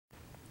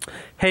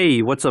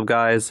Hey, what's up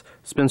guys?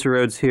 Spencer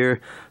Rhodes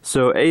here.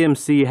 So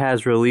AMC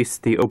has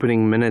released the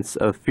opening minutes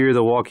of Fear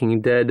the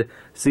Walking Dead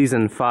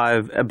Season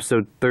 5,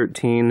 Episode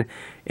 13,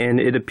 and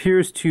it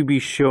appears to be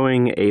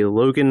showing a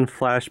Logan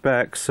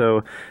flashback.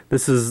 So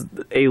this is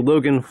a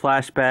Logan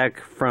flashback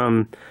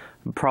from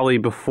probably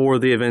before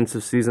the events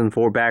of Season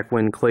 4, back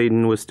when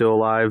Clayton was still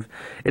alive.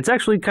 It's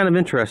actually kind of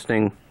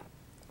interesting.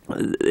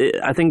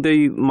 I think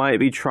they might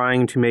be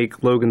trying to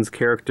make Logan's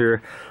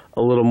character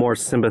a little more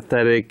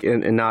sympathetic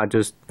and not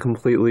just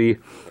completely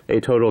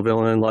a total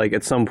villain. Like,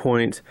 at some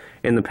point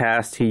in the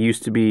past, he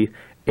used to be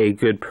a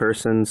good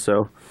person,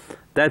 so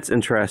that's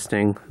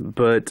interesting.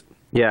 But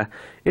yeah,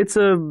 it's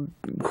a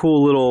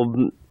cool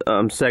little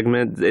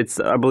segment. It's,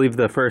 I believe,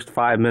 the first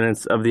 5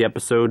 minutes of the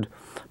episode,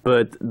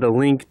 but the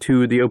link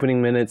to the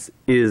opening minutes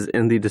is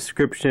in the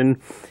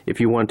description if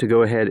you want to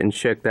go ahead and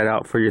check that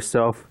out for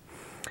yourself.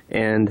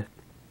 And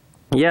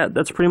yeah,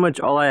 that's pretty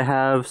much all I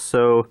have.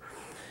 So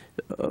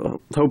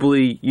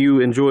hopefully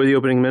you enjoy the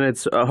opening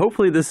minutes.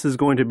 Hopefully this is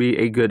going to be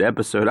a good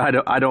episode.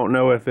 I don't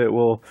know if it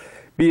will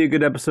be a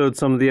good episode.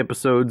 Some of the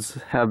episodes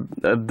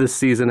this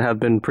season have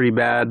been pretty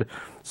bad,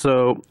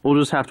 so we'll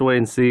just have to wait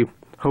and see.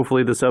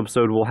 Hopefully this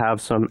episode will have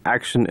some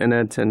action in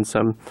it and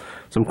some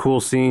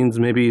cool scenes.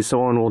 Maybe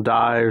someone will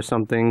die or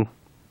something.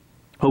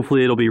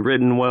 Hopefully it'll be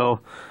written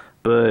well.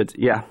 But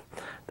yeah,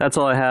 that's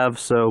all I have.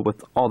 So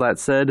with all that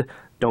said,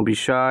 don't be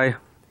shy.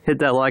 Hit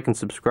that like and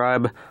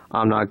subscribe.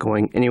 I'm not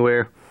going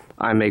anywhere.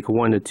 I make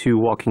 1 to 2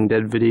 Walking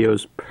Dead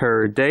videos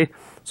per day,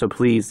 so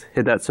please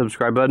hit that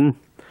subscribe button.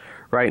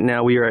 Right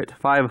now we are at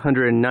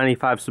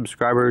 595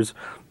 subscribers.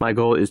 My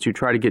goal is to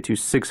try to get to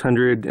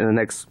 600 in the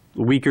next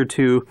week or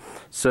two.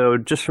 So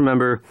just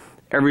remember,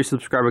 every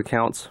subscriber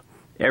counts,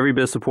 every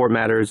bit of support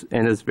matters,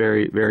 and is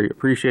very, very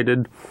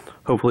appreciated.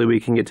 Hopefully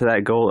we can get to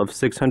that goal of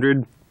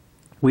 600.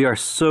 We are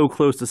so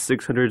close to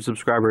 600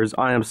 subscribers.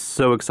 I am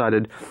so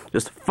excited.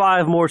 Just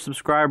 5 more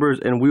subscribers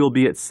and we will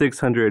be at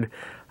 600.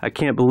 I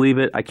can't believe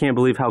it. I can't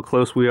believe how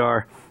close we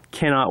are.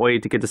 Cannot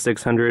wait to get to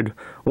 600.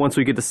 Once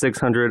we get to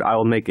 600, I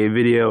will make a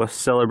video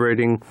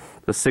celebrating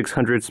the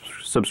 600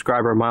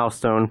 subscriber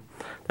milestone.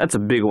 That's a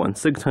big one.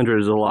 600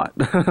 is a lot.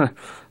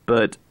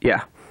 But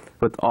yeah,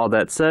 with all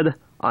that said,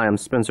 I am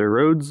Spencer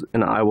Rhodes,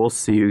 and I will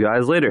see you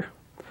guys later.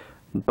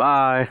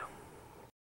 Bye.